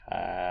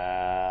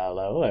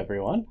Hello,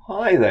 everyone.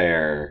 Hi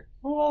there.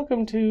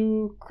 Welcome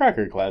to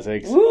Crocker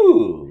Classics,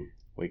 Woo!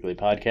 weekly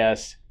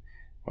podcast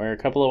where a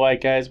couple of white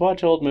guys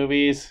watch old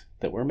movies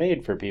that were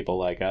made for people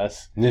like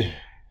us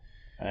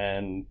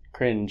and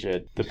cringe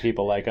at the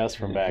people like us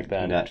from back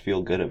then. Not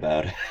feel good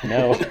about it.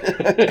 No.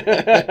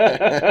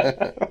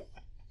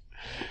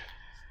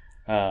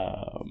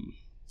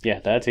 Yeah,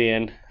 that's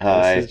Ian.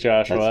 Hi. This is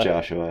Joshua. That's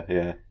Joshua,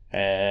 yeah.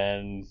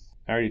 And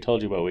I already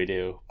told you what we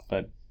do,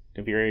 but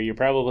if you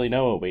probably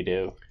know what we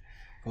do.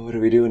 Well, what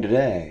are we doing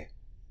today?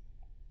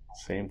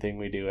 Same thing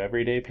we do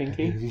every day,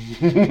 Pinky.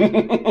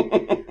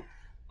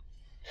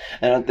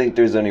 I don't think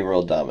there's any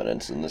real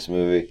dominance in this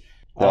movie.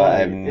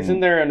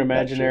 Isn't there an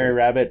imaginary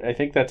rabbit? I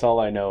think that's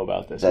all I know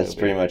about this movie. That's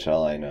pretty much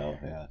all I know,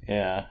 yeah.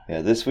 Yeah.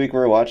 Yeah, this week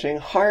we're watching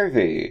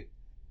Harvey.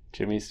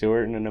 Jimmy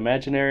Stewart and an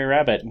imaginary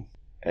rabbit.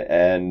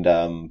 And,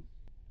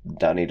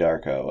 Donnie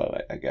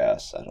Darko, I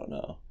guess. I don't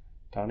know.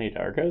 Donnie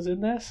Darko's in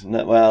this?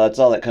 No, well, that's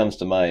all that comes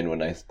to mind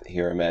when I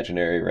hear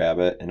imaginary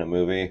rabbit in a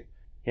movie.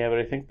 Yeah, but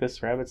I think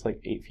this rabbit's like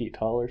 8 feet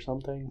tall or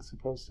something,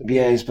 supposed to be.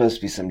 Yeah, he's supposed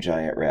to be some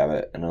giant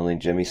rabbit, and only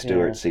Jimmy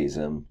Stewart sees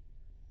him.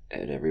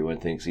 And everyone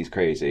thinks he's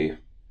crazy.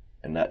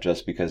 And not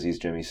just because he's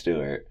Jimmy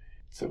Stewart,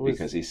 but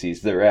because he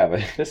sees the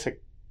rabbit. Is this a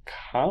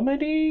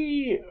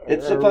comedy?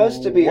 It's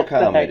supposed to be a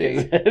comedy.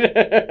 What the heck is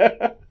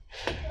it?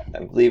 I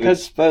believe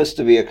it's supposed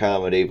to be a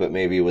comedy, but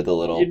maybe with a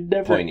little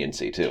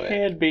poignancy to it.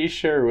 Can't be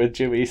sure with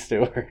Jimmy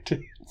Stewart.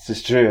 This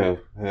is true.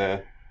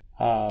 Yeah.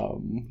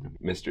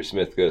 Mr.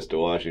 Smith Goes to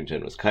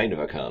Washington was kind of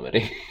a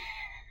comedy.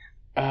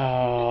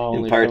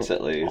 In parts,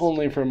 at least.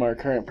 Only from our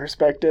current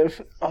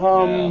perspective.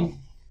 Yeah.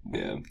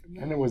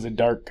 And it was a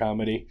dark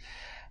comedy.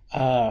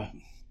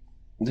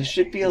 This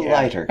should be a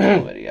lighter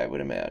comedy, I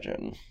would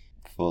imagine.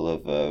 Full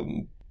of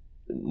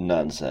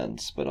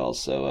nonsense, but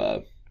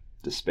also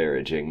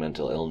disparaging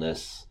mental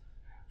illness.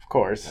 Of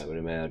course. I would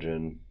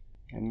imagine.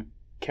 And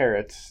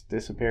carrots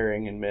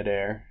disappearing in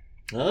midair.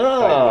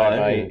 Oh, I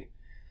didn't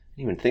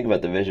even think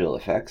about the visual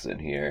effects in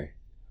here.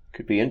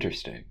 Could be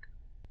interesting.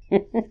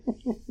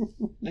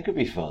 That could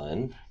be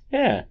fun.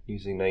 Yeah.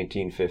 Using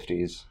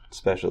 1950s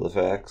special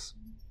effects.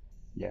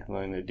 Yeah.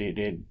 Did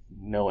you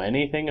know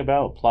anything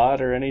about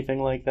plot or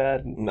anything like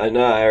that? No,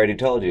 I already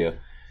told you.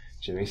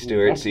 Jimmy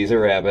Stewart sees a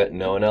rabbit,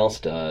 no one else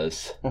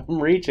does. I'm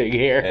reaching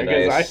here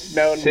because I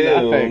know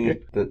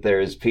nothing. That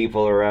there's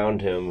people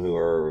around him who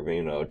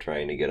are,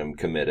 trying to get him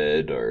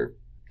committed or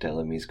tell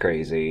him he's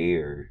crazy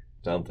or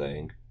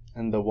something.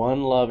 And the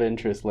one love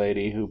interest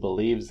lady who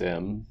believes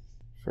him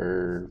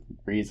for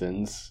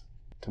reasons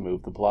to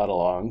move the plot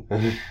along.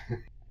 There's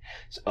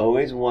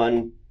always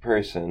one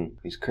person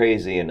who's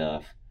crazy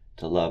enough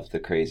to love the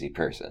crazy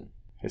person.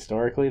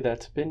 Historically,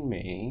 that's been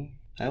me.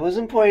 I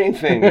wasn't pointing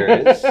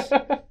fingers.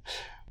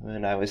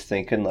 And I was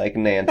thinking like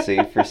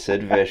Nancy for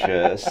Sid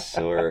Vicious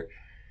or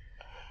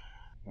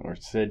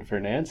Sid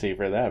for Nancy,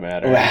 for that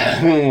matter.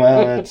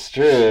 Well, that's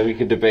true. We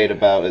could debate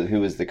about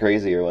who was the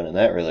crazier one in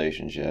that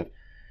relationship.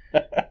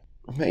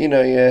 You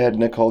had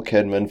Nicole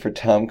Kidman for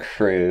Tom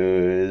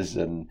Cruise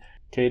and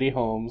Katie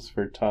Holmes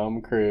for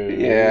Tom Cruise.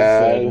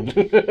 Yeah.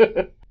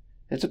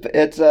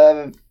 It's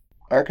a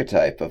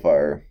archetype of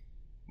our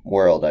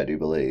world, I do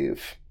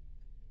believe.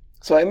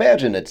 So I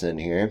imagine it's in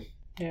here.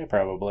 Yeah,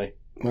 probably.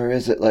 Or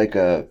is it like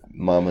a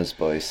mama's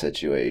boy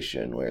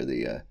situation where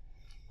the,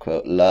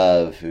 quote,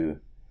 love who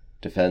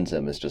defends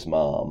him is just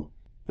mom?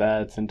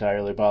 That's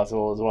entirely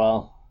possible as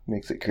well.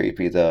 Makes it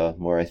creepy, though, the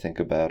more I think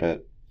about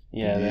it.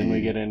 Yeah, then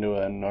we get into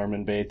a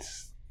Norman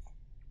Bates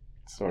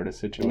sort of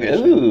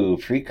situation. Ooh,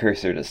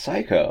 precursor to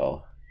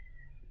Psycho.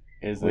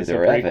 Is this a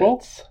prequel?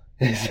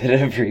 Is it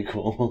a prequel?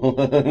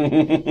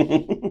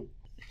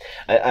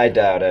 I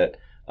doubt it.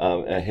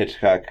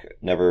 Hitchcock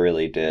never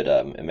really did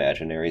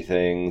imaginary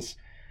things.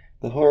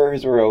 The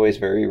horrors were always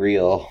very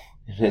real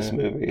in his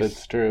movies.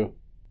 That's true.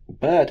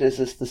 But is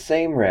this the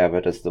same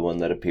rabbit as the one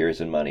that appears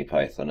in Monty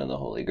Python and the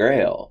Holy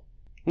Grail?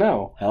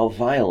 No. How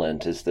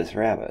violent is this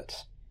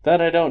rabbit? That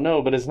I don't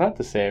know, but it's not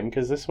the same,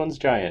 because this one's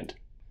giant.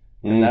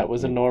 And that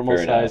was a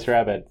normal-sized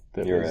rabbit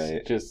that was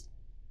just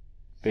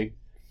big,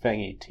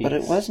 fangy teeth. But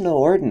it was no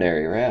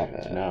ordinary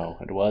rabbit. No,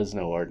 it was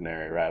no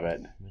ordinary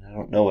rabbit. I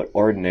don't know what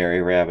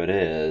ordinary rabbit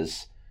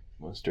is.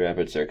 Most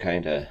rabbits are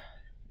kind of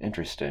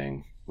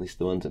interesting. At least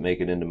the ones that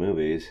make it into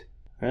movies.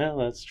 Well,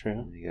 that's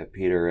true. You got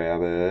Peter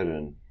Rabbit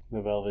and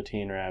the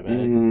Velveteen Rabbit.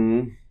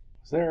 Mm-hmm.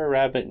 Was there a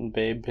rabbit in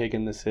Babe Pig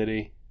in the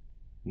City?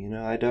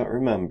 I don't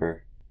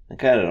remember. I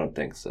kind of don't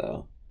think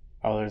so.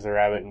 Oh, there's a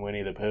rabbit in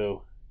Winnie the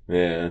Pooh.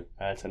 Yeah.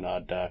 That's an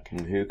odd duck.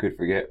 And who could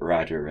forget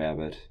Roger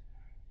Rabbit?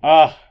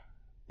 Ah,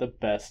 the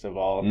best of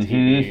all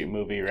TV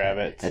movie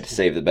rabbits. Had to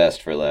save the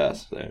best for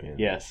last. There, yeah.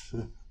 Yes.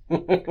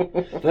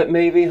 But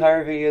maybe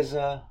Harvey is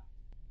a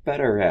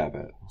better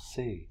rabbit. We'll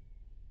see.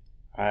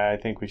 I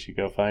think we should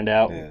go find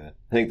out. Yeah.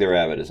 I think the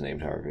rabbit is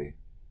named Harvey.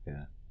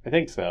 Yeah. I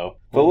think so.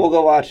 But we'll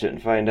go watch it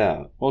and find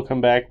out. We'll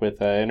come back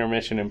with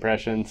intermission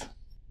impressions.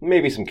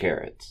 Maybe some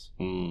carrots.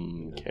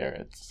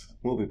 Carrots.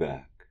 We'll be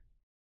back.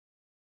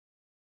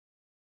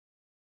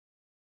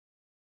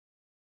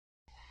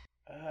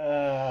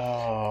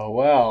 Oh,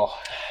 well.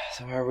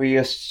 So are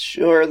we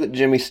sure that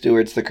Jimmy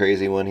Stewart's the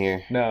crazy one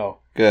here? No.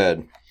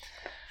 Good.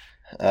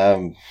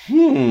 I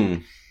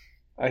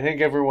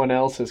think everyone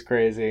else is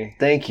crazy.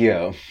 Thank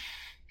you.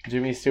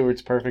 Jimmy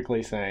Stewart's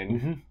perfectly sane.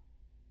 Mm-hmm.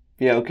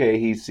 Yeah, okay,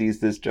 he sees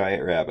this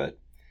giant rabbit,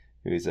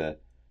 who's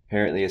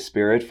apparently a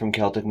spirit from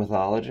Celtic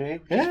mythology,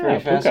 which is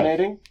very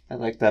fascinating. I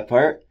like that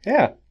part.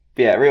 Yeah.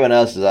 Yeah, everyone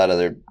else is out of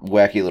their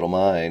wacky little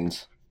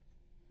minds.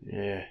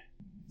 Yeah.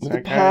 With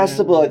the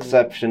possible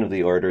exception of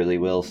the orderly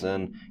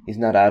Wilson. He's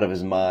not out of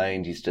his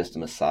mind, he's just a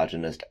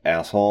misogynist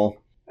asshole.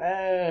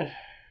 Yeah,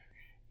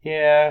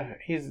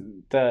 he's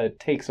the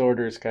takes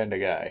orders kind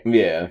of guy.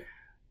 Yeah.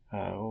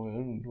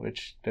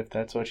 Which, if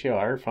that's what you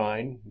are,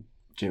 fine.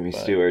 Jimmy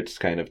Stewart's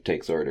kind of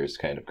takes orders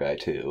kind of guy,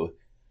 too.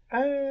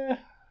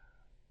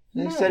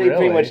 He said he really.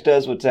 pretty much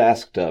does what's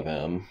asked of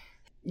him.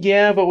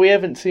 Yeah, but we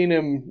haven't seen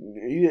him.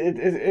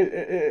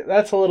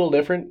 That's a little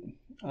different.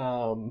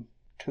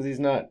 Because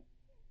he's not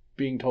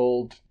being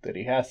told that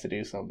he has to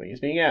do something. He's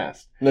being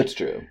asked. That's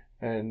true.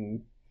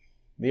 And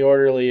the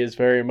orderly is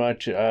very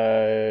much,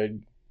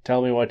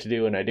 tell me what to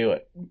do and I do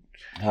it.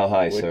 How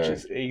high, Which sir?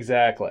 Is,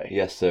 exactly.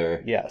 Yes,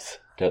 sir. Yes.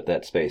 Tote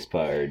that space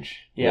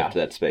barge. Yeah. Lift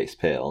that space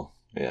pail.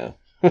 Yeah.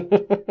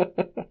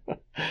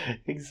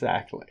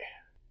 Exactly.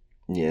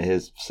 Yeah,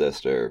 his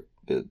sister,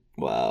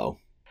 wow.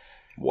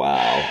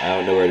 Wow. I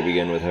don't know where to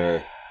begin with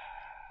her.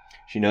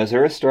 She knows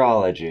her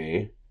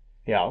astrology.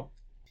 Yeah.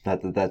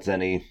 Not that that's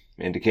any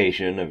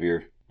indication of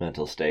your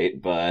mental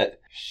state, but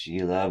she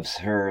loves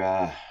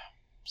her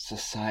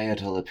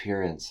societal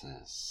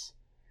appearances.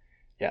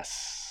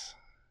 Yes.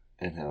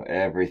 And how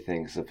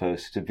everything's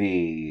supposed to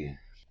be.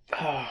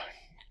 On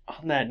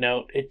that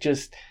note, it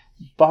just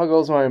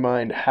boggles my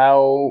mind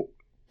how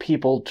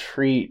people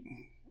treat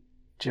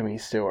Jimmy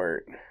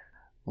Stewart.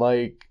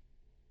 Like,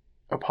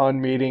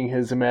 upon meeting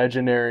his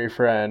imaginary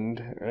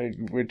friend,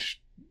 which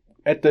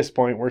at this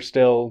point we're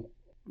still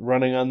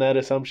running on that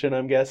assumption,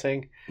 I'm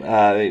guessing.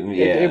 Yeah.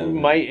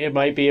 It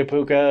might be a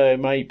puka, it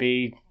might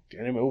be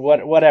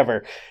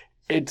whatever.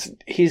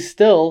 He's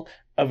still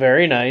a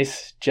very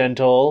nice,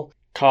 gentle,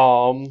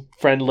 calm,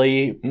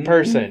 friendly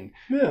person.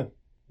 Yeah.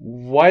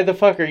 Why the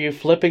fuck are you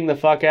flipping the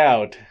fuck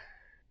out?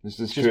 This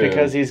is just true.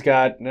 because he's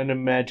got an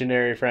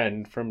imaginary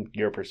friend from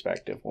your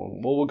perspective.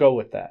 We'll go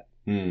with that.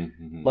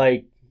 Mm-hmm.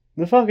 Like,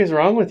 the fuck is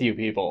wrong with you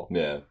people?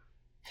 Yeah.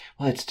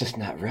 Well, it's just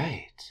not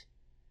right.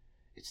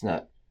 It's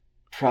not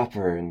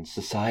proper in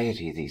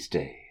society these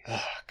days.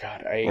 Oh,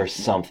 God, or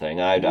something.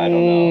 I don't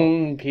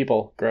know.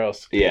 People,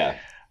 gross. Yeah.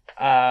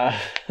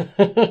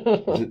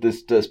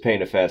 This does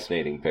paint a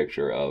fascinating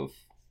picture of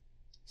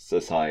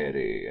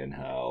society and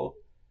how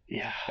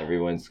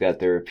everyone's got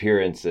their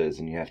appearances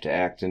and you have to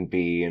act and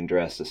be and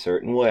dress a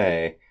certain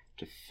way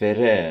to fit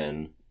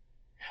in,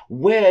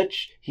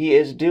 which he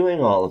is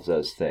doing all of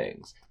those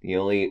things. The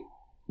only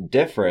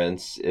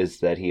difference is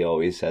that he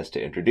always has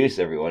to introduce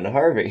everyone to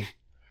Harvey.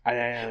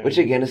 Which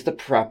again is the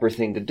proper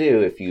thing to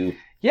do if you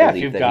if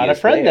you've got a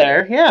friend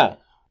there. Yeah,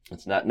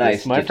 it's not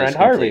nice my to friend just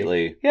Harvey.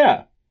 completely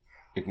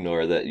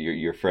ignore that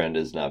your friend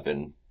has not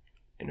been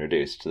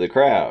introduced to the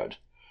crowd.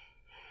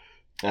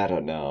 I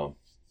don't know.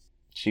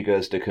 She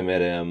goes to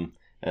commit him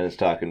and is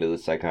talking to the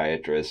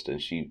psychiatrist,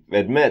 and she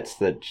admits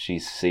that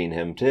she's seen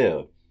him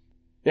too.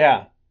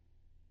 Yeah.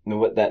 Now,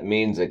 what that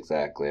means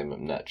exactly,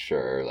 I'm not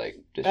sure. Like,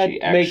 does That she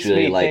makes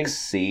actually me think-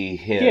 see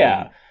him?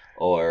 Yeah.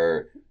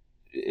 Or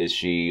is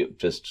she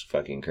just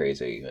fucking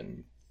crazy?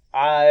 And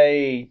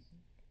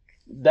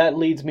that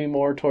leads me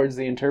more towards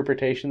the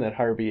interpretation that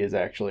Harvey is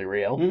actually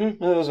real.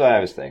 Mm-hmm. That was what I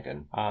was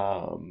thinking.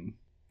 And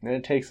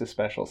it takes a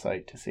special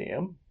sight to see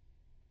him.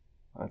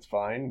 That's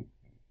fine.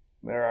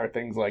 There are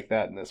things like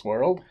that in this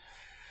world.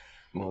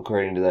 Well,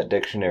 according to that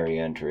dictionary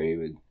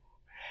entry,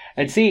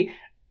 and see,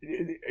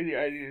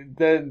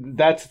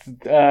 that's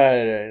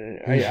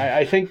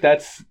I think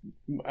that's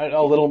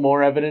a little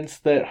more evidence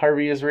that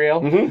Harvey is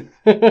real. Mm-hmm.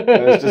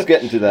 I was just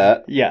getting to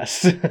that.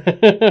 Yes. He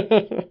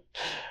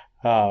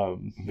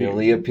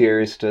only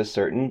appears to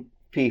certain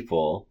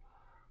people,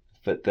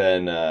 but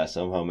then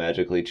somehow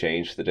magically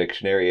changed the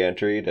dictionary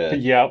entry to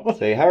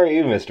say, "How are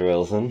you, Mr.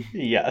 Wilson?"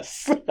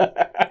 Yes.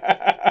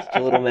 Just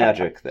a little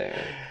magic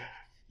there.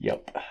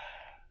 Yep.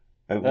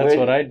 That's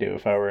what I'd do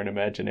if I were an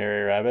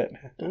imaginary rabbit.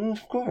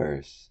 Of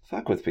course.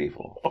 Fuck with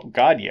people. Oh,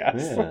 God,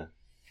 yes. Yeah.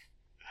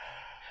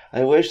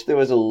 I wish there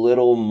was a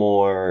little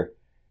more,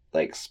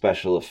 like,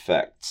 special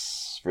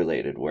effects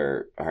related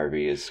where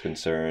Harvey is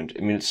concerned.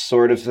 I mean, it's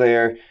sort of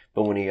there,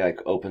 but when he, like,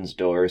 opens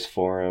doors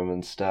for him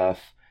and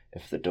stuff,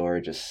 if the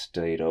door just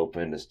stayed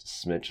open just a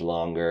smidge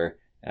longer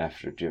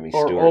after Jimmy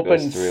Stewart goes through it. Or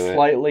opened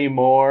slightly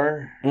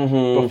more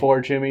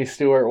before Jimmy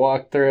Stewart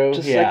walked through.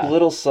 Just like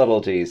little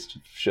subtleties to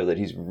show that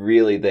he's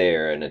really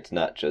there and it's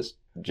not just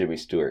Jimmy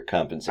Stewart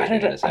compensating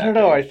in his acting. I don't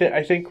know.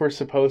 I think we're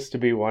supposed to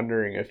be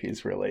wondering if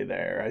he's really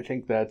there. I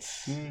think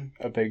that's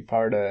a big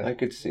part of I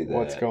could see that.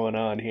 What's going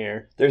on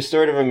here. There's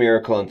sort of a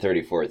Miracle on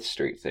 34th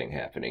Street thing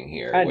happening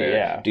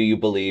here. Do you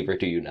believe or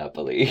do you not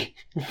believe?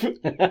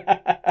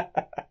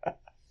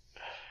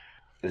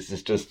 This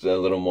is just a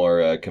little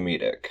more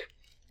comedic.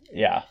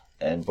 Yeah.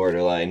 and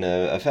borderline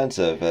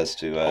offensive as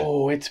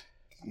to... it's...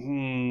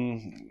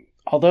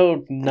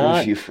 although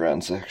not... a few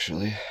friends,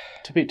 actually.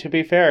 To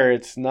be fair,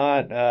 it's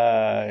not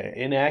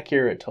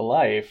inaccurate to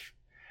life.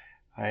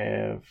 I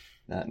have...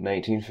 Not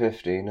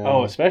 1950, no.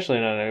 Oh, especially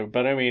not...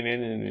 But I mean,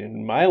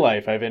 in my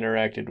life, I've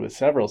interacted with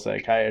several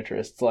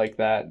psychiatrists like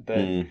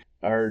that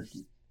are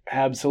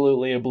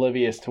absolutely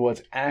oblivious to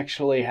what's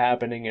actually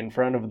happening in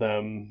front of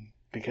them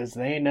because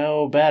they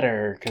know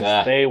better,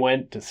 because they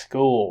went to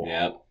school.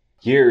 Yep.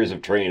 Years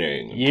of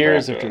training.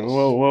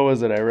 What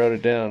was it? I wrote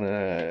it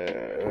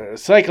down.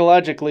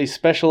 Psychologically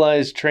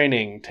specialized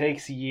training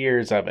takes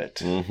years of it.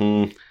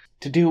 Mm-hmm.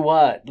 To do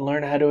what?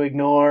 Learn how to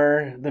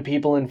ignore the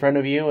people in front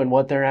of you and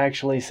what they're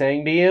actually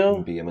saying to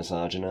you? Be a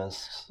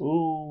misogynist.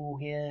 Ooh,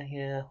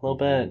 yeah, a little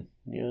bit.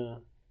 Yeah.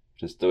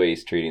 Just the way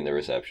he's treating the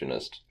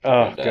receptionist.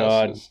 Oh,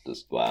 God.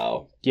 Just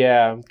wow.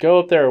 Yeah, go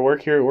up there,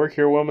 work your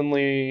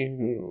womanly,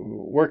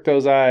 work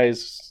those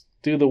eyes,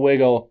 do the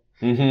wiggle.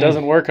 Mm-hmm. It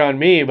doesn't work on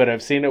me, but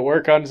I've seen it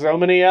work on so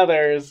many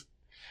others.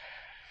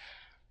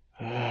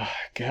 Oh,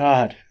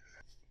 God.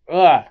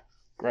 Ugh,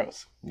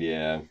 gross.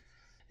 Yeah.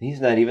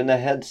 He's not even the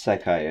head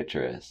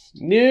psychiatrist.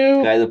 No.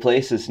 The guy the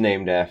place is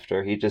named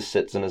after, he just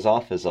sits in his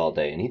office all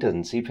day and he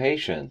doesn't see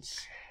patients.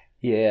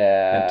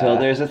 Yeah. Until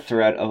there's a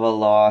threat of a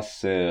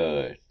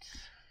lawsuit.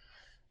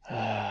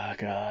 Oh,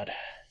 God.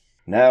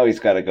 Now he's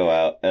got to go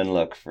out and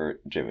look for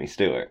Jimmy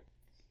Stewart.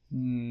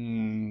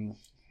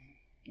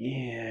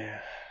 Yeah.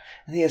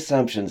 The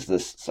assumptions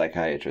this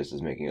psychiatrist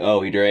is making.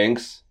 Oh, he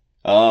drinks?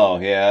 Oh,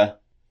 yeah.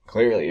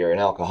 Clearly you're an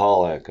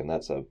alcoholic, and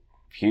that's a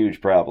huge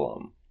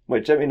problem.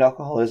 Which, I mean,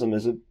 alcoholism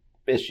is an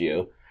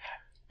issue,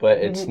 but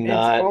it's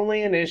not... It's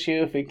only an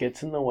issue if it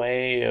gets in the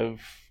way of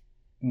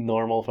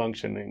normal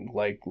functioning,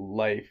 like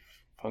life,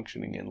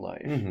 functioning in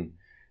life. Mm-hmm.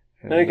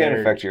 And it can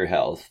affect your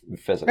health,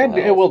 physical health.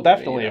 It will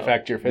definitely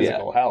affect your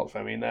physical health.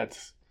 I mean,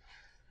 that's...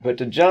 But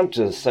to jump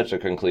to such a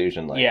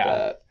conclusion like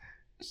that,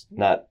 it's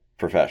not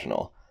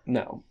professional.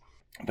 No.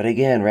 But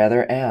again,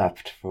 rather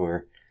apt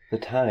for the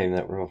time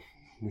that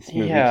this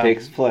movie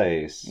takes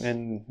place.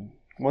 And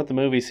what the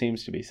movie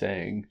seems to be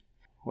saying,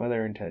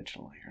 whether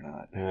intentionally or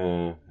not.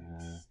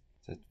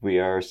 That we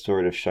are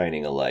sort of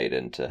shining a light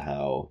into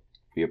how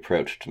we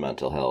approached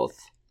mental health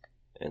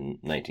in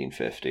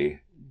 1950.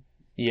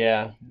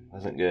 Yeah.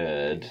 Wasn't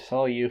good. It's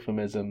all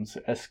euphemisms.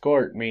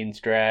 Escort means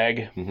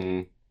drag.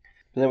 Mm-hmm.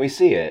 But then we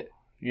see it.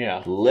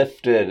 Yeah.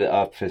 Lifted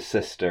up his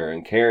sister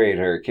and carried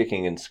her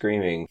kicking and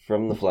screaming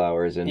from the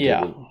flowers into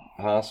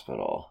the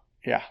hospital.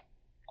 Yeah.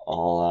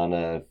 All on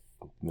a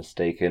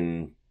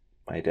mistaken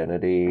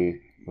identity.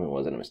 Well, it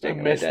wasn't a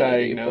mistaken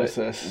identity.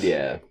 Misdiagnosis.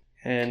 Yeah.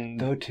 And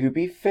though, to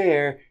be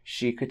fair,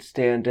 she could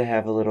stand to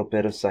have a little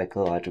bit of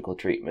psychological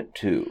treatment,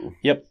 too.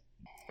 Yep.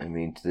 I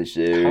mean, there's...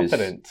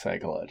 Competent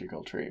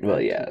psychological treatment.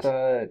 Well, yes.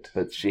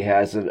 But she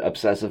has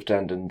obsessive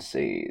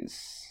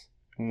tendencies.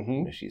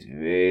 Mm-hmm. She's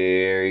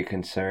very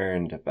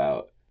concerned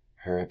about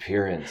her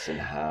appearance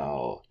and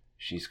how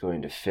she's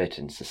going to fit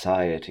in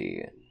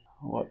society.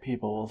 What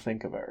people will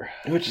think of her.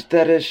 Which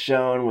that is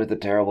shown with the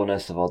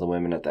terribleness of all the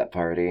women at that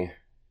party.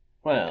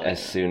 Well,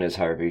 as soon as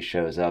Harvey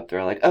shows up,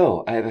 they're like,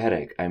 oh, I have a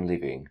headache. I'm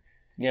leaving.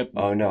 Yep.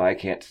 Oh, no, I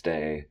can't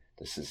stay.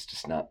 This is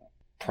just not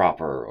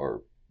proper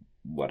or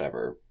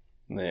whatever.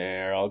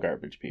 They're all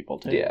garbage people,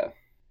 too. Yeah.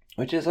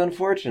 Which is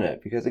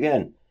unfortunate because,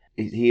 again,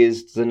 he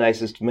is the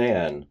nicest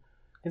man.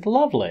 He's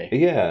lovely.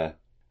 Yeah.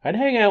 I'd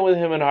hang out with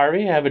him and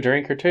Harvey, have a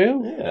drink or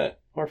two. Yeah.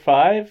 Or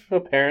 5,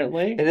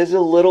 apparently. It is a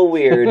little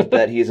weird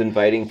that he's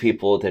inviting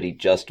people that he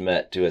just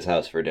met to his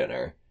house for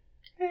dinner.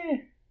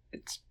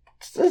 It's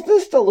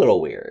just a little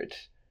weird.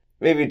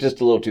 Maybe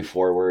just a little too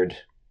forward.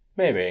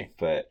 Maybe.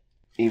 But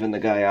even the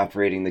guy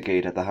operating the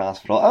gate at the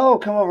hospital, oh,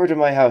 come over to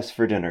my house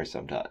for dinner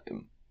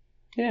sometime.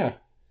 Yeah.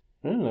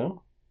 I don't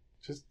know.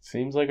 Just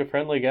seems like a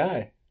friendly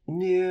guy.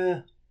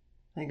 Yeah.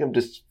 I think I'm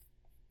just,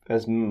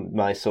 as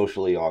my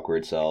socially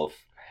awkward self.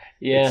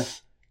 Yeah.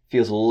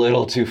 Feels a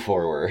little too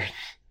forward.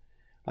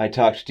 I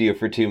talked to you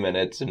for 2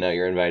 minutes and now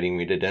you're inviting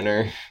me to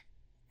dinner.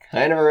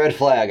 Kind of a red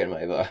flag in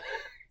my book.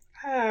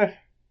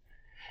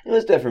 It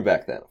was different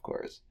back then, of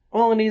course.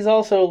 Well, and he's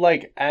also,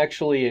 like,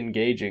 actually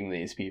engaging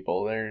these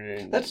people.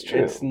 That's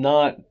true. It's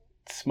not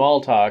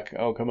small talk,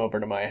 oh, come over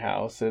to my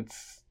house.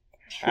 It's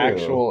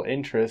actual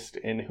interest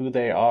in who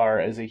they are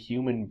as a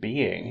human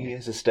being. He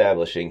is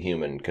establishing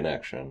human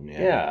connection.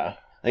 Yeah.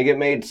 Like, it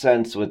made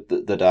sense with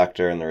the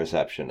doctor and the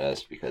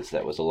receptionist because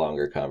that was a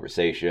longer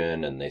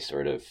conversation and they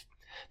sort of...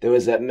 There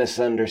was that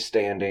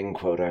misunderstanding,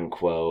 quote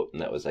unquote,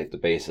 and that was, like, the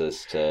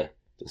basis to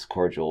this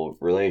cordial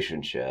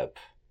relationship.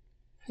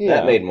 Yeah.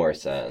 That made more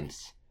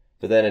sense.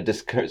 But then it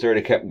just sort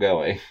of kept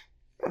going.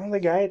 Well, the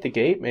guy at the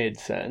gate made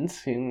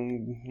sense.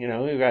 And, you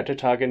know, we got to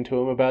talking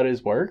to him about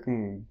his work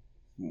and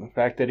the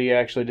fact that he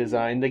actually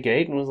designed the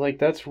gate and was like,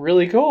 that's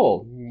really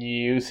cool.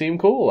 You seem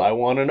cool. I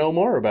want to know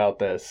more about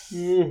this.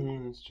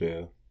 Mm-hmm, that's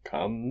true.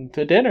 Come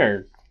to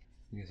dinner.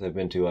 I guess I've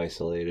been too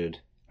isolated.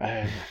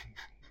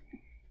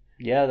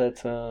 Yeah,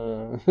 that's...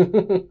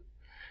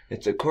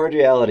 It's a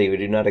cordiality we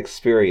do not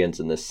experience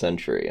in this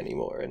century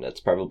anymore, and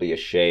that's probably a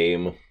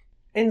shame.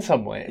 In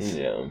some ways.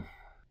 Yeah.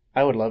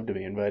 I would love to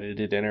be invited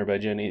to dinner by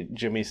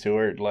Jimmy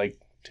Stewart,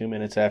 2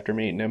 minutes after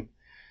meeting him.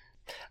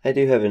 I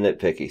do have a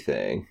nitpicky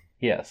thing.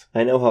 Yes.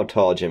 I know how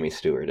tall Jimmy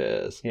Stewart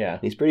is. Yeah.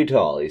 He's pretty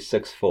tall. He's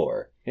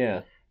 6'4".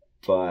 Yeah.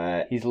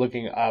 But he's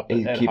looking up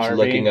at Harvey. He keeps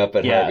looking up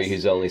at Harvey,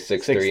 who's only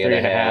 6'3" and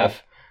a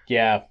half.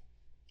 Yeah.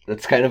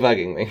 That's kind of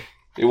bugging me.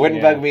 It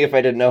wouldn't bug me if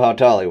I didn't know how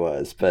tall he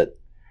was, but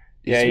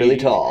he's really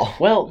tall.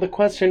 Well, the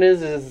question is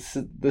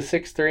the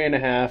 6'3" and a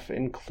half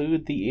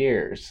include the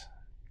ears?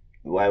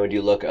 Why would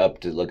you look up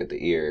to look at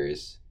the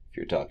ears if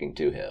you're talking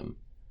to him?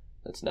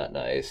 That's not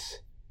nice.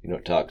 You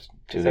don't talk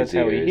to his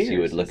ears.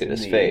 You would look at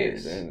his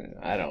face.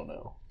 I don't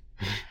know.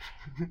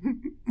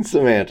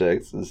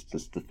 Semantics is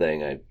just the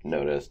thing I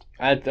noticed.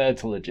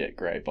 That's a legit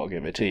gripe. I'll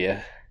give it to you.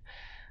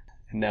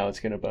 And now it's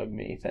going to bug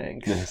me.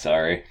 Thanks.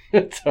 Sorry.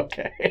 It's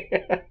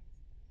okay.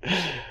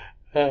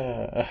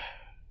 I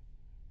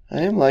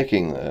am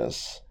liking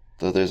this,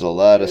 though there's a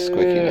lot of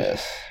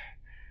squickiness.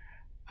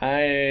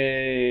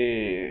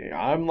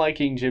 I'm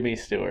liking Jimmy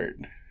Stewart.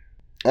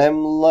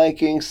 I'm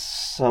liking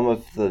some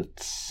of the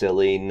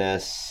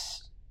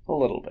silliness. A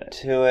little bit.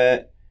 To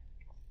it.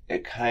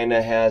 It kind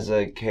of has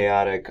a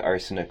chaotic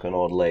Arsenic and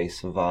Old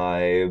Lace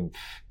vibe.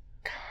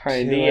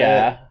 Kind of,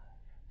 yeah.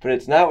 But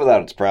it's not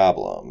without its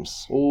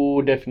problems.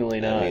 Oh,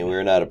 definitely not. I mean,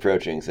 we're not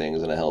approaching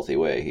things in a healthy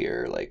way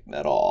here,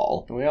 at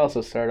all. We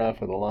also start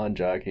off with a lawn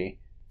jockey.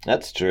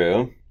 That's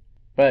true.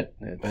 But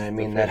I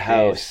mean, that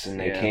house, and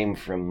they came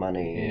from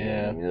money.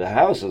 Yeah. I mean, the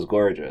house is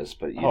gorgeous,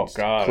 but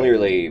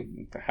clearly...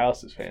 The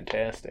house is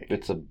fantastic.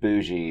 It's a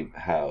bougie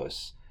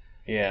house.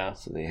 Yeah.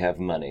 So they have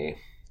money.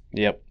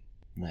 Yep.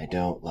 And I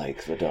don't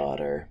like the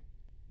daughter.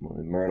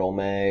 Myrtle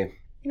May.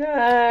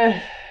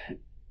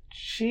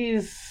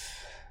 She's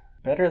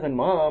better than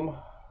Mom.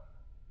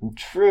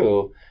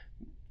 True.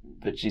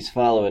 But she's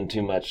following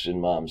too much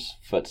in Mom's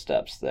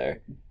footsteps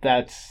there.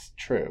 That's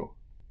true.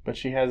 But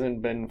she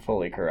hasn't been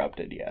fully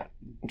corrupted yet.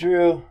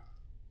 True.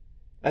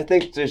 I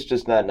think there's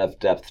just not enough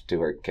depth to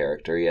her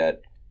character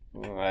yet.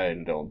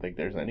 I don't think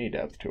there's any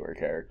depth to her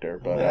character,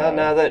 but... Well,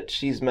 now that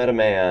she's met a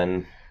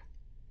man,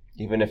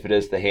 even if it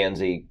is the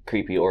handsy,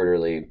 creepy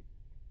orderly...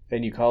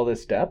 And you call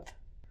this depth?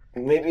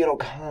 Maybe it'll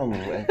come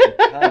at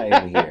the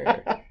time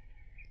here.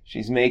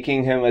 She's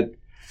making him a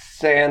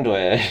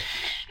sandwich.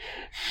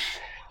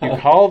 You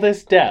call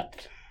this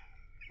depth?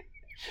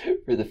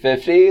 For the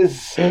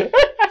 50s?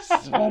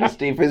 It's about as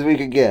deep as we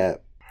could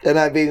get. And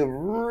I'm being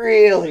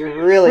really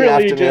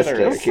optimistic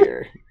generous.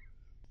 Here.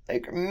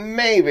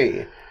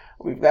 Maybe.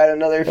 We've got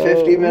another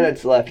 50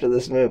 minutes left of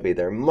this movie.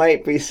 There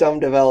might be some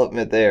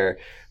development there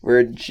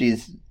where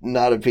she's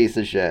not a piece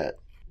of shit.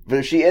 But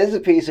if she is a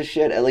piece of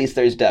shit, at least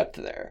there's depth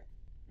there.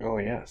 Oh,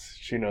 yes.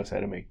 She knows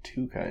how to make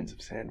 2 kinds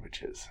of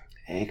sandwiches.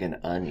 Egg and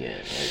onion.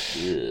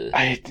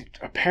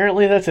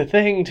 Apparently that's a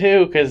thing,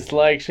 too, because,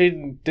 she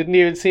didn't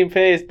even seem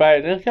fazed by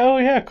it. Oh,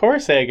 yeah, of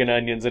course egg and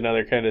onion's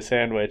another kind of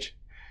sandwich.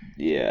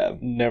 Yeah.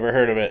 Never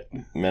heard of it.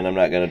 Man, I'm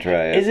not going to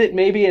try it. Is it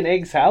maybe an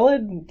egg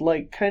salad,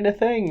 kind of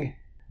thing?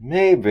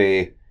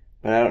 Maybe,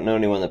 but I don't know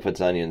anyone that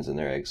puts onions in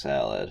their egg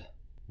salad.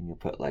 You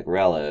put,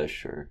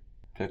 relish or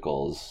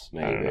pickles,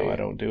 maybe. I don't know, I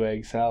don't do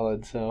egg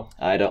salad, so...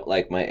 I don't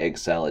like my egg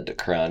salad to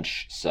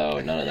crunch, so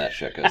none of that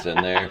shit goes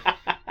in there.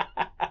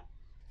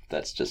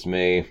 That's just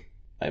me.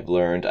 I've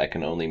learned I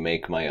can only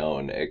make my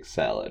own egg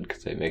salad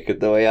because I make it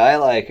the way I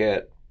like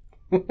it.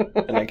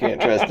 And I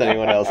can't trust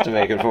anyone else to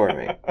make it for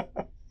me.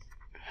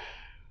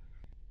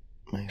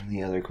 My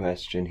only other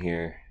question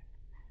here.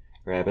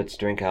 Rabbits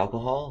drink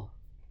alcohol?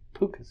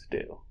 Pukas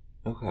do.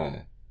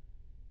 Okay.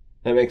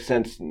 That makes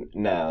sense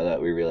now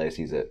that we realize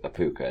he's a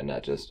puka,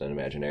 not just an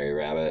imaginary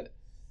rabbit.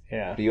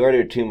 Yeah. But he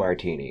ordered 2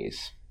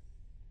 martinis.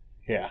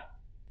 Yeah.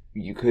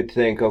 You could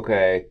think,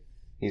 okay,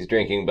 he's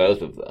drinking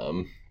both of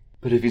them.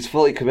 But if he's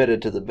fully committed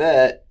to the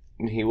bet,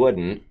 he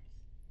wouldn't.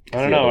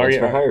 I don't know. Are you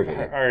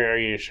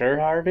sure,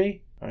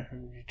 Harvey?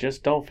 You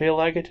just don't feel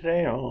like it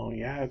today? Oh,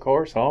 yeah, of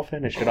course. I'll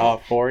finish it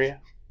off for you.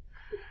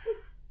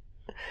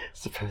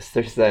 Suppose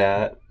there's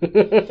that.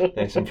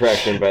 Nice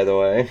impression, by the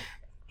way.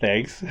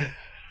 Thanks.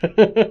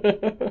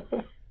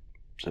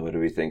 So what do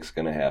we think's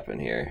going to happen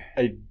here?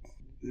 I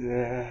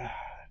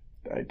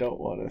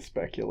don't want to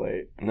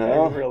speculate.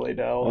 No? I really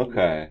don't.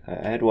 Okay.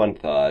 I had one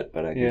thought,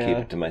 but I can keep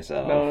it to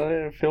myself.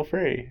 No, feel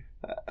free.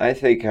 I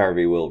think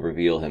Harvey will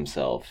reveal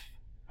himself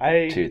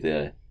to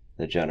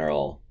the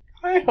general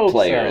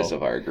players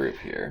of our group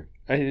here.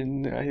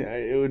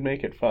 It would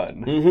make it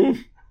fun.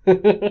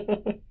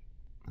 Mm-hmm.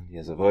 He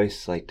has a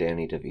voice like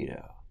Danny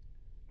DeVito.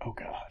 Oh,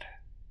 God.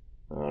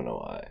 I don't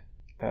know why.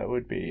 That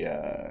would be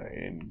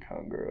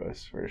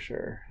incongruous for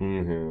sure.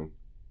 Mm-hmm.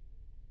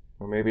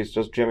 Or maybe it's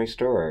just Jimmy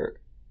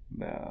Stewart.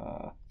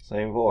 Nah.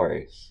 Same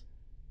voice.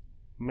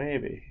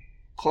 Maybe.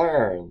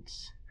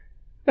 Clarence.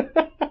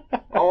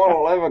 I want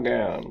to live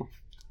again.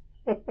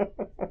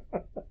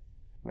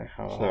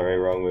 Sorry,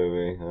 wrong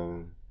movie.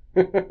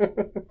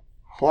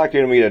 I'd like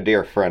you to meet a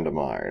dear friend of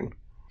mine.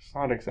 It's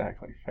not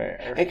exactly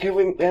fair.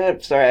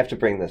 Sorry, I have to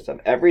bring this up.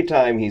 Every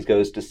time he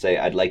goes to say,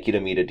 I'd like you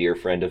to meet a dear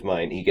friend of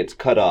mine, he gets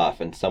cut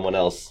off and someone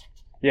else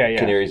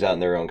canaries out in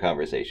their own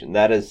conversation.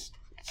 That is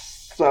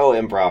so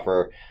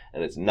improper,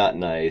 and it's not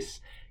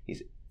nice.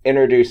 He's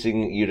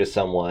introducing you to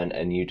someone,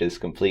 and you just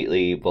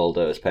completely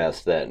bulldoze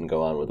past that and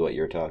go on with what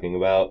you're talking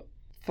about.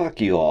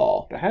 Fuck you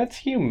all. That's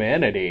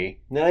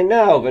humanity. I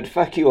know, but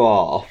fuck you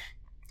all.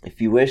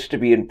 If you wish to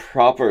be in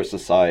proper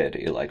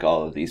society, like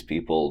all of these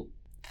people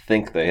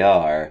think they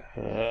are,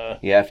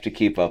 you have to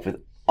keep up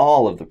with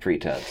all of the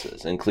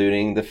pretenses,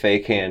 including the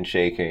fake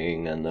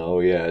handshaking and the, oh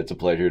yeah, it's a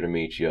pleasure to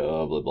meet you,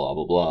 blah, blah,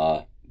 blah,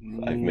 blah.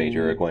 I've made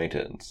your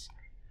acquaintance.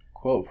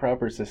 Quote,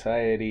 proper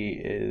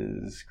society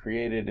is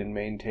created and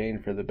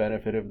maintained for the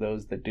benefit of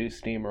those that do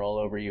steamroll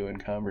over you in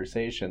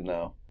conversation,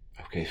 though.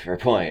 Okay, fair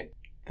point.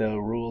 The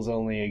rules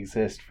only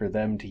exist for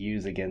them to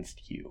use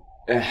against you.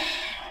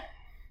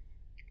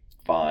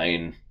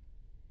 Fine.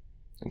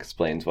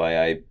 Explains why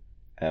I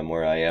am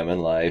where I am in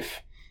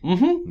life.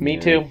 Me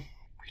too.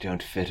 We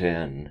don't fit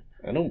in.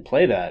 I don't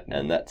play that.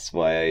 And that's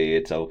why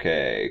it's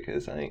okay,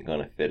 because I ain't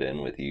gonna fit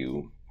in with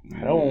you.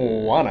 I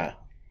don't wanna.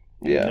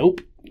 Yeah.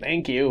 Nope.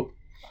 Thank you.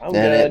 I'm and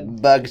good.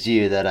 It bugs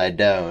you that I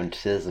don't,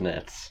 doesn't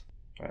it?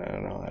 I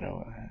don't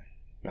know.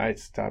 I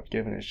stopped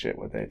giving a shit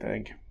what they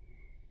think.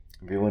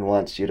 Everyone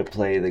wants you to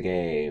play the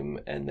game,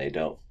 and they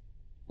don't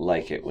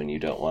like it when you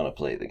don't want to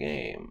play the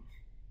game.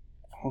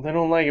 Well, they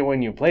don't like it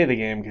when you play the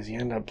game because you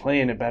end up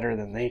playing it better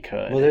than they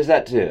could. Well, there's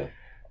that too.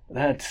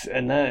 That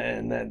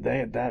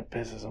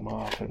pisses them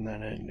off, and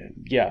then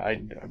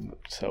I'm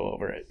so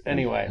over it.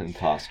 Anyway,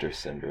 imposter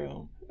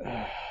syndrome.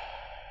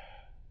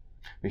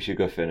 We should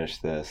go finish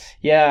this.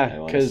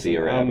 Yeah, because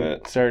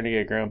I'm starting to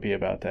get grumpy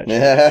about that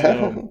shit.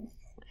 So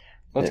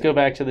let's go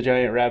back to the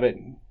giant rabbit.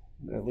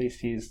 At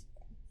least he's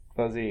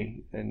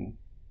fuzzy and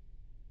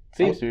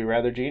seems to be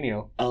rather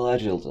genial.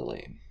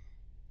 Allegedly.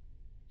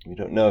 We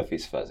don't know if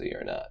he's fuzzy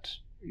or not.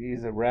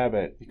 He's a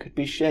rabbit. He could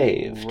be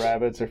shaved.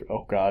 Rabbits are...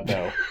 Oh, God,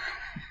 no.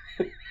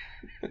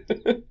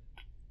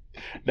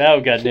 Now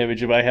I've got an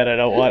image in my head I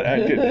don't want.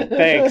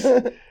 Thanks.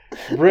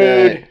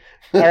 Rude.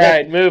 All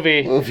right,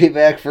 movie. We'll be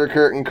back for a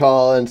curtain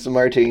call and some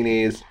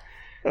martinis.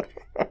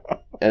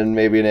 And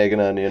maybe an egg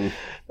and onion.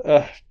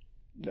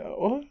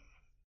 No.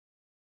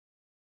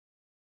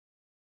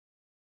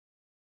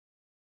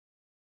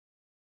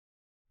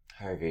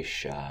 Harvey's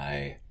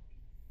shy.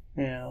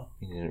 Yeah.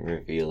 He didn't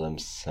reveal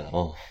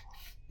himself.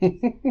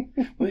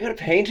 We got a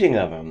painting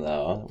of him,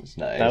 though. That was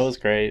nice. That was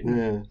great.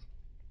 Yeah.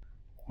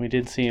 We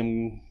did see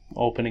him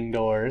opening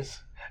doors.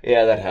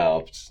 Yeah, that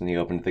helped. And he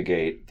opened the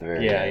gate at the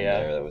very end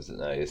there. That was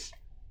nice.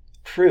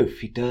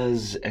 Proof he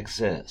does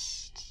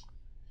exist.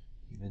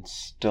 Even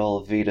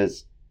stole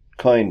Vita's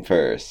coin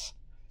purse.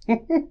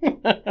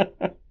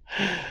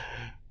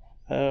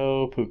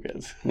 Oh,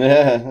 Pukas.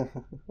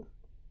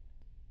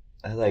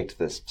 I liked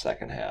this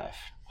second half.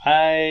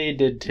 I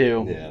did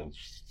too. Yeah.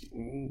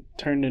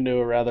 Turned into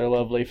a rather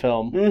lovely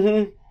film.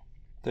 Mm-hmm.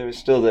 There was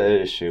still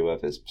the issue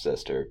of his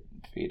sister,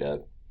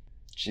 Vita.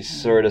 She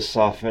sort of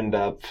softened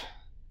up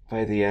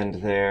by the end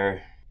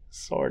there.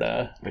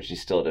 Sorta. But she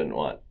still didn't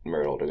want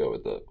Myrtle to go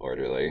with the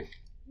orderly.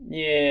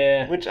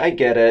 Yeah. Which, I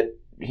get it.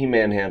 He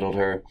manhandled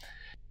her.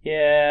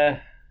 Yeah.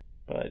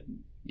 But,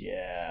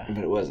 yeah.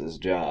 But it was his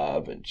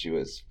job, and she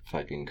was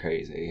fucking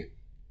crazy.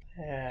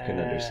 Couldn't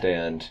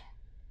understand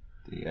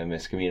the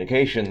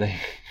miscommunication thing.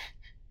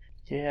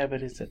 Yeah,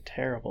 but it's a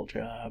terrible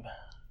job.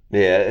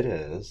 Yeah, it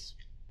is.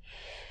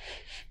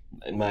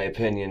 In my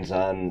opinions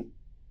on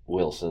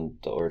Wilson,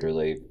 the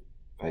orderly,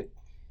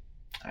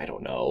 I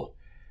don't know.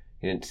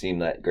 He didn't seem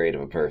that great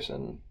of a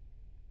person.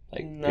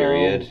 No,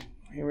 period.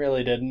 He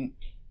really didn't.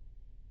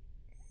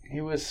 He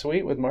was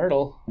sweet with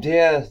Myrtle.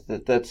 Yeah,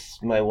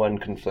 that's my one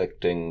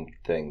conflicting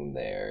thing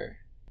there.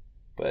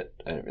 But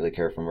I didn't really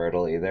care for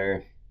Myrtle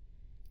either.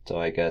 So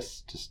I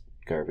guess just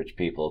garbage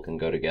people can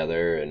go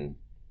together and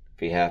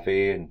be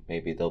happy, and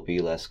maybe there'll be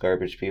less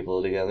garbage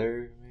people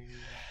together.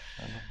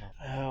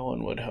 I don't know.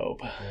 One would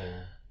hope.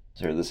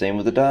 Sort of the same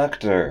with the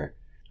doctor.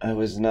 I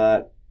was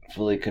not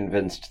fully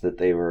convinced that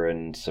they were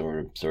in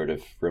some sort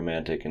of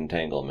romantic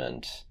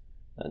entanglement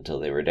until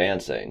they were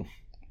dancing.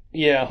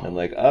 Yeah. I'm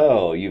like,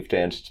 oh, you've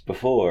danced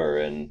before,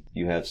 and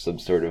you have some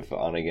sort of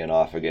on-again,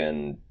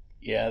 off-again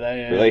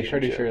I'm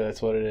pretty sure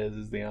that's what it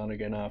is the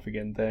on-again,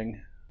 off-again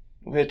thing.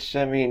 Which,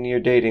 I mean, you're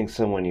dating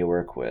someone you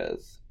work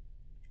with,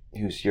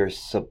 who's your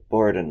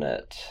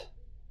subordinate.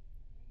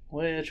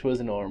 Which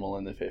was normal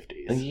in the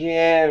 50s.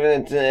 Yeah,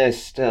 but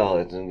still,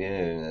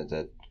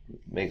 that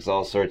makes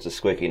all sorts of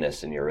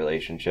squickiness in your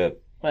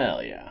relationship.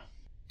 Well, yeah.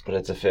 But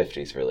it's a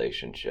 50s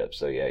relationship,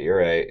 so yeah, you're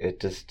right. It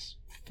just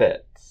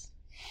fits.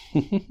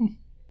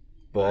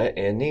 But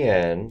in the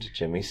end,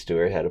 Jimmy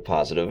Stewart had a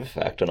positive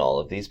effect on all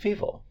of these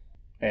people.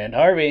 And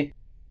Harvey.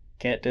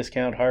 Can't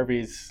discount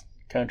Harvey's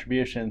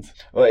contributions.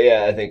 Well,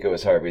 yeah, I think it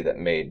was Harvey that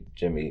made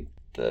Jimmy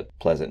the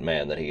pleasant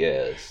man that he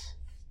is.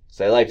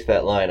 So I liked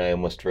that line, I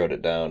almost wrote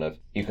it down, of,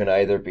 you can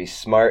either be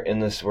smart in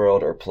this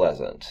world or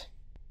pleasant.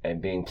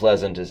 And being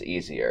pleasant is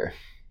easier.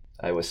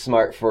 I was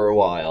smart for a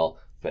while,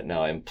 but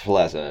now I'm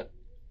pleasant.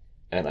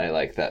 And I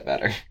like that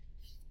better.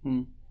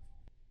 Hmm.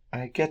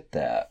 I get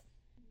that.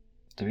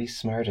 To be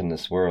smart in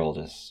this world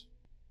is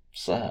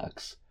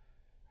sucks.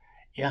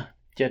 Yeah,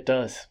 it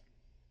does.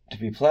 To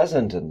be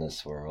pleasant in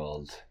this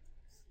world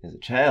is a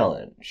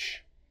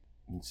challenge.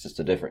 It's just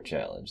a different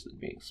challenge than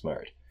being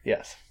smart.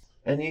 Yes.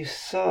 And you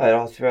saw it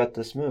all throughout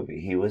this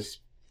movie. He was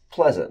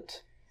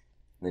pleasant.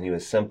 And he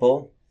was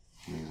simple.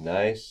 He was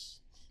nice.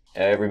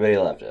 Everybody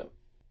loved him.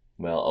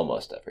 Well,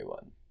 almost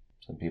everyone.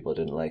 Some people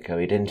didn't like how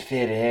he didn't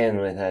fit in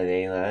with how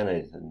they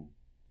wanted.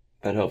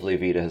 But hopefully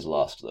Vita has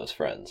lost those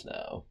friends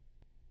now.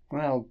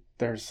 Well,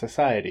 they're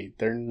society.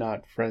 They're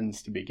not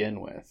friends to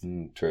begin with.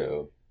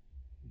 True.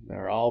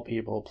 They're all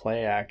people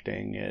play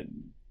acting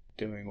and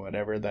doing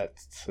whatever that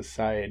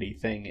society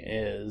thing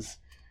is.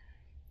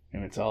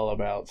 And it's all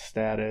about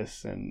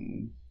status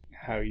and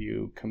how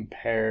you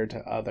compare to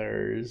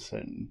others,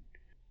 and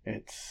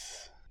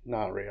it's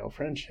not real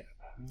friendship.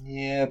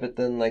 Yeah, but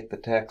then like the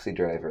taxi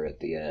driver at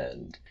the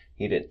end,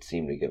 he didn't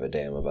seem to give a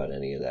damn about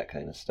any of that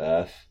kind of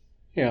stuff.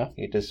 Yeah.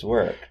 He just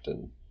worked,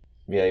 and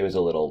yeah, he was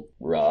a little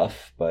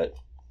rough, but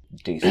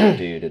decent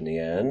dude in the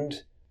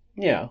end.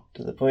 Yeah.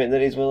 To the point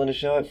that he's willing to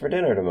show up for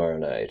dinner tomorrow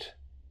night.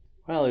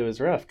 Well, he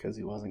was rough because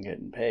he wasn't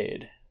getting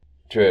paid.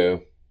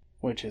 True.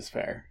 Which is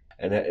fair.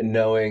 And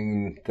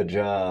knowing the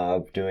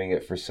job, doing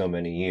it for so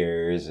many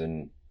years,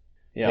 and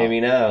yeah. Pay me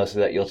now so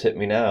that you'll tip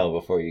me now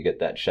before you get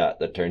that shot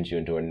that turns you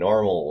into a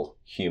normal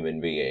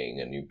human being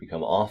and you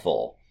become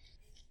awful.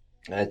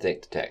 I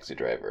think the taxi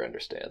driver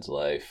understands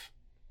life.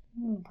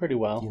 Pretty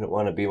well. You don't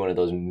want to be one of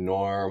those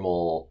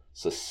normal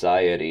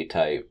society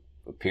type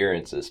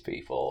appearances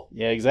people.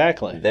 Yeah,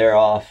 exactly. They're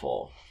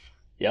awful.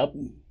 Yep.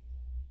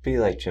 Be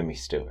like Jimmy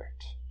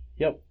Stewart.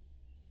 Yep.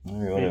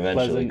 Everyone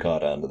eventually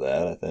caught on to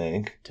that, I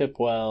think. Tip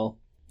well.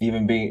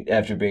 Even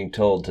after being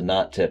told to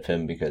not tip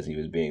him because he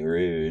was being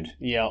rude.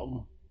 Yep.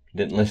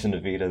 Didn't listen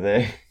to Vita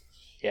there.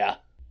 Yeah.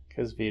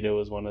 Because Vita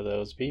was one of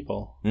those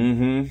people.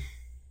 Mm-hmm.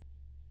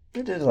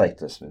 I did like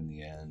this in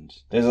the end.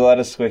 There's a lot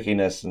of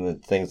squickiness in the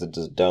things that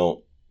just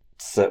don't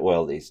sit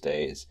well these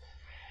days.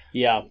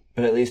 Yeah.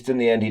 But at least in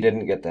the end, he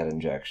didn't get that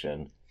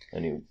injection.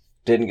 And he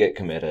didn't get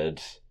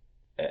committed.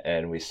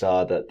 And we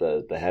saw that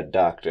the head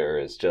doctor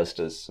is just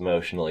as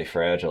emotionally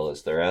fragile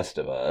as the rest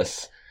of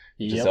us.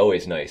 Which is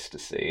always nice to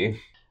see.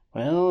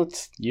 Well,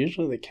 it's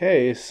usually the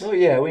case. Oh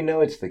yeah, we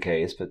know it's the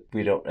case, but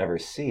we don't ever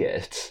see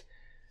it.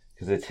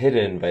 Because it's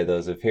hidden by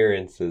those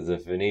appearances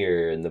of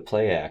veneer and the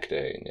play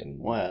acting. And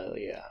well,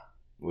 yeah.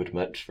 Would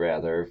much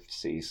rather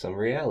see some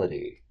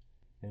reality.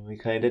 And we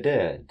kind of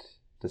did.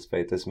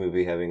 Despite this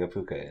movie having a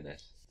puka in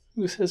it.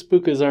 Who says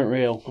pukas aren't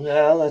real?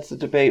 Well, that's a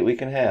debate we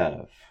can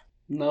have.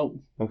 Nope.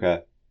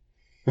 Okay.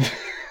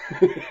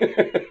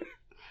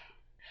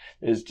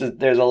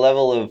 There's a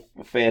level of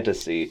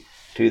fantasy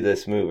to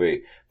this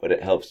movie, but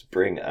it helps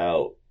bring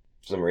out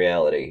some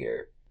reality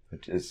here,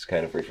 which is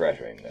kind of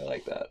refreshing. I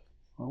like that.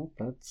 Well,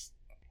 that's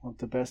what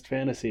the best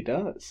fantasy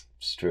does.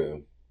 It's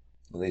true.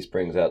 At least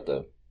brings out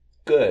the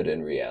good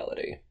in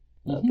reality,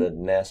 not the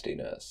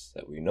nastiness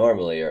that we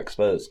normally are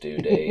exposed to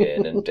day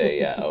in and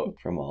day out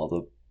from all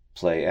the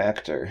play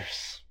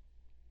actors.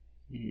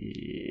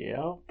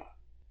 Yep.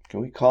 Can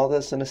we call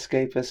this an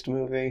escapist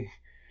movie?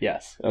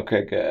 Yes.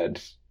 Okay,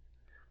 good.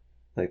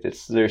 Like,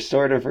 there's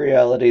sort of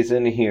realities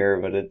in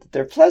here, but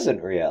they're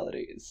pleasant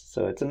realities.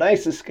 So it's a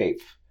nice escape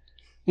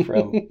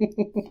from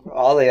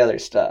all the other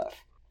stuff.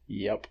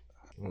 Yep.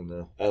 I don't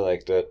know. I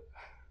liked it.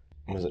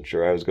 I wasn't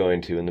sure I was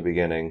going to in the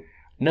beginning.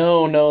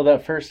 No,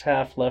 that first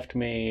half left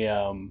me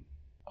a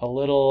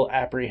little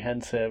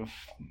apprehensive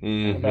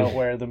about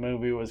where the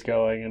movie was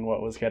going and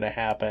what was going to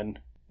happen,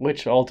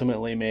 which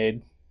ultimately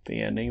made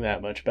the ending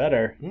that much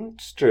better.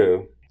 It's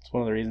true. It's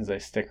one of the reasons I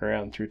stick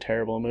around through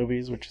terrible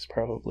movies, which is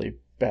probably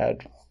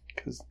bad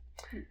because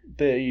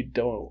they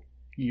don't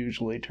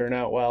usually turn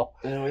out well.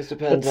 It always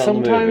depends on the movie.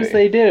 But sometimes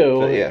they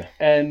do. But yeah.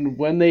 And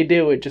when they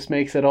do, it just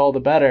makes it all the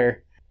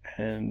better.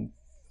 And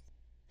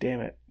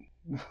damn it.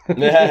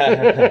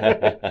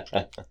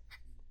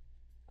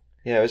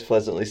 Yeah, I was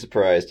pleasantly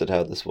surprised at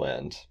how this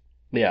went.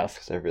 Yes.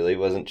 Because I really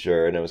wasn't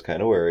sure and I was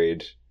kind of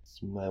worried.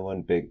 My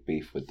one big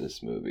beef with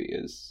this movie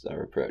is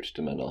our approach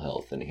to mental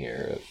health in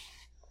here.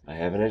 I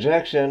have an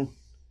injection.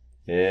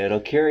 It'll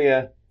cure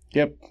you.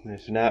 Yep.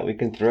 If not, we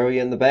can throw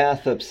you in the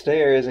bath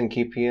upstairs and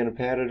keep you in a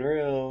padded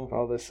room.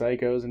 All the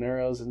psychos and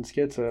neuros and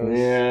schizos.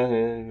 Yeah,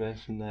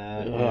 mention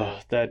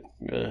that.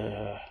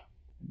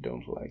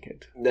 Don't like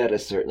it. That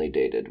is certainly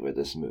dated where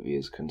this movie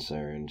is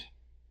concerned.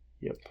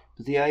 Yep.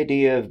 But the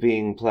idea of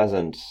being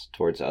pleasant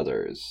towards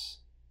others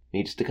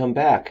needs to come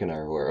back in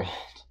our world.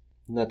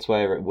 And that's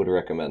why I would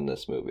recommend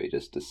this movie,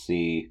 just to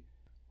see...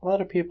 A lot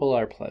of people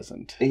are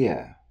pleasant.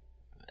 Yeah.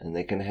 And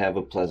they can have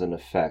a pleasant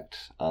effect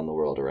on the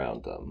world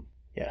around them.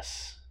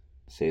 Yes.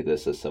 I say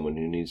this as someone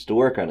who needs to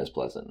work on his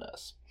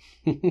pleasantness.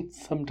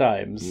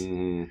 Sometimes.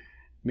 Mm-hmm.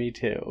 Me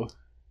too.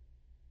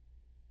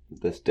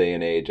 This day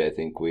and age, I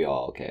think we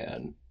all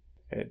can.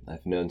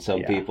 I've known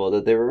some people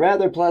that they were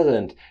rather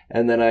pleasant,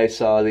 and then I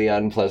saw the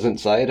unpleasant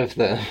side of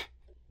them.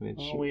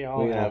 Which we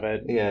all have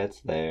it. Yeah,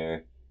 it's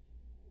there.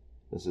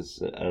 This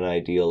is an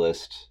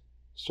idealist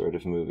sort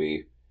of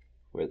movie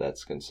where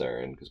that's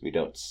concerned, because we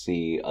don't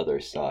see other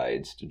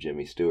sides to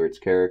Jimmy Stewart's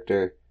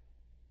character.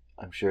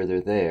 I'm sure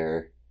they're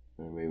there.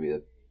 Or maybe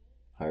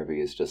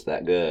Harvey is just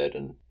that good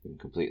and can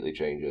completely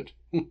change it.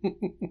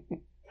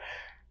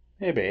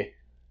 Maybe.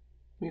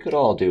 We could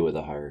all do with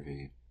a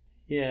Harvey.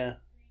 Yeah.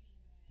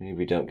 Maybe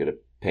we don't get a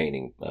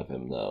painting of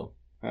him, though.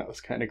 That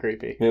was kind of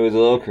creepy. It was a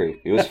little creepy.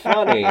 It was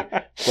funny,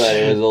 but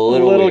it was a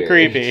little weird.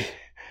 Creepy.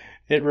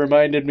 It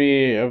reminded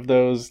me of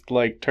those,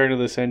 like,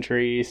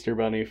 turn-of-the-century Easter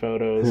Bunny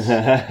photos.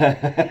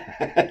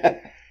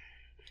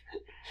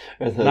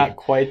 Not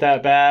quite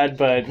that bad,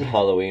 but...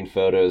 Halloween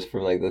photos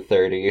from, like, the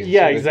 30s.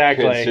 Yeah,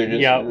 exactly. Kids are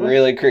just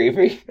really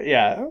creepy.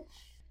 Yeah.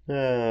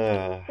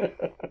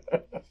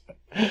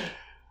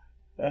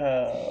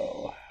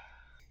 Oh.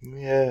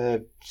 Yeah,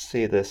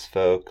 see this,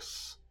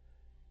 folks.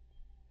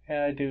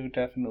 Yeah, I do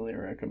definitely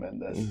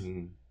recommend this.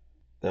 Mm-hmm.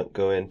 Don't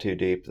go in too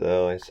deep,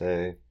 though, I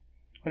say.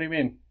 What do you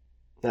mean?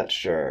 Not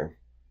sure.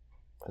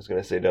 I was going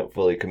to say don't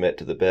fully commit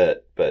to the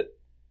bit, but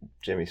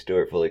Jimmy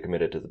Stewart fully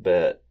committed to the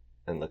bit,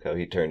 and look how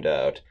he turned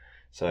out.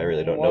 So I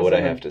really don't know what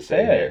I have to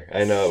say here.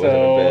 I know it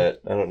wasn't a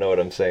bit. I don't know what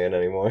I'm saying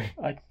anymore.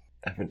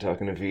 I've been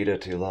talking to Vita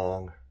too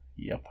long.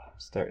 Yep. I'm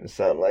starting to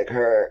sound like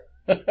her.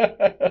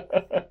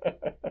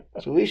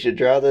 So we should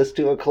draw this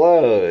to a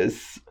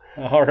close.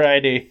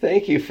 Alrighty.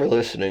 Thank you for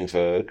listening,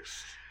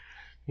 folks.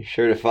 Be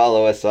sure to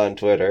follow us on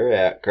Twitter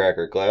at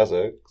Cracker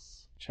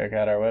Classics. Check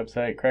out our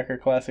website,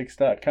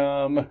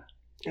 crackerclassics.com.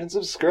 And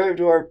subscribe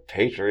to our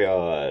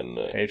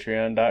Patreon.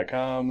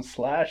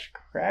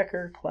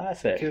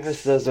 Patreon.com/crackerclassics. Give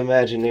us those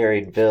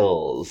imaginary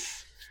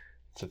bills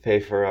to pay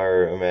for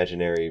our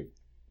imaginary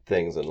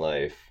things in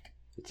life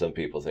that some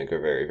people think are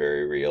very,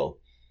 very real.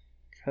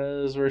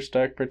 Because we're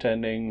stuck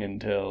pretending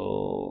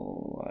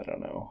until, I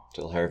don't know.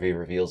 Until Harvey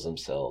reveals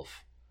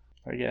himself.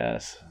 I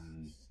guess.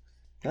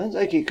 Sounds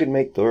like he could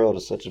make the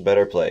world such a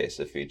better place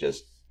if he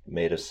just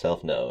made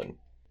himself known.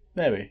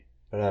 Maybe.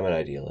 But I'm an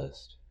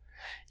idealist.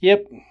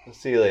 Yep. I'll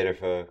see you later,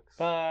 folks.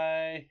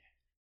 Bye.